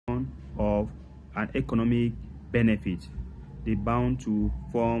and economic benefit. They bound to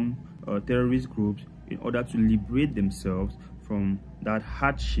form terrorist groups in order to liberate themselves from that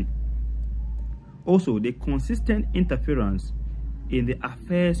hardship. Also, the consistent interference in the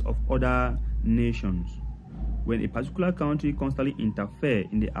affairs of other nations. When a particular country constantly interferes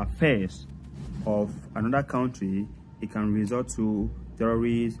in the affairs of another country, it can result to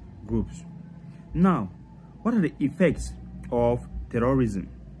terrorist groups. Now, what are the effects of terrorism?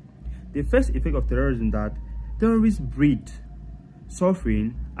 The first effect of terrorism is that terrorists breed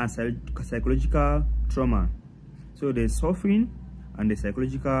suffering and psychological trauma. So there's suffering and the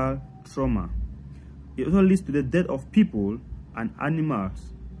psychological trauma. It also leads to the death of people and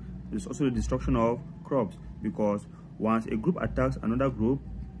animals. There's also the destruction of crops, because once a group attacks another group,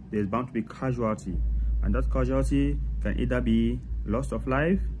 there's bound to be casualty, and that casualty can either be loss of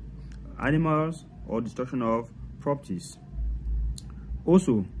life, animals, or destruction of properties.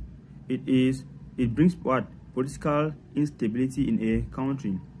 Also, it brings what? Political instability in a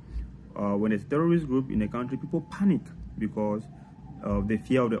country. When there's a terrorist group in a country, people panic because of the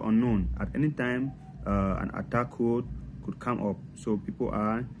fear of the unknown. At any time, an attack could come up. So people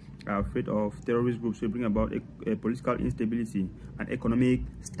are afraid of terrorist groups. So bring about a political instability and economic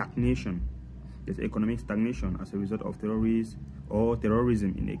stagnation. There's economic stagnation as a result of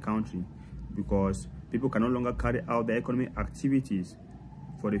terrorism in a country, because people can no longer carry out their economic activities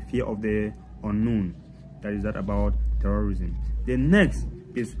for the fear of the unknown. That is that about terrorism. The next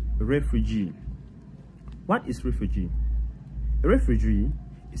is refugee. What is refugee? A refugee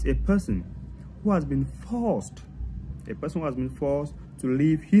is a person who has been forced to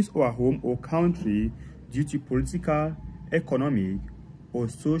leave his or her home or country due to political, economic, or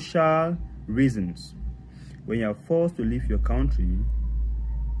social reasons. When you are forced to leave your country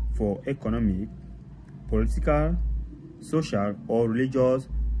for economic, political, social, or religious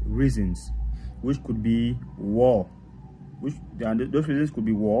reasons, which could be war, those reasons could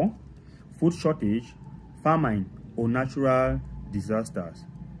be war, food shortage, famine, or natural disasters.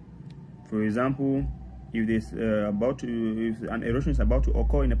 For example, if an erosion is about to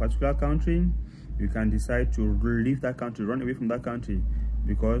occur in a particular country, you can decide to leave that country, run away from that country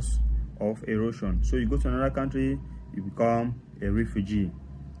because of erosion. So you go to another country, you become a refugee.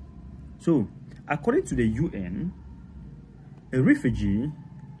 So according to the UN, a refugee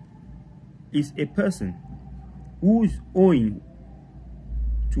is a person who is owing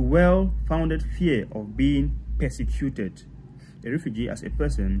to well-founded fear of being persecuted. A refugee is a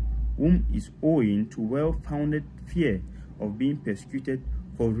person whom is owing to well-founded fear of being persecuted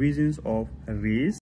for reasons of race,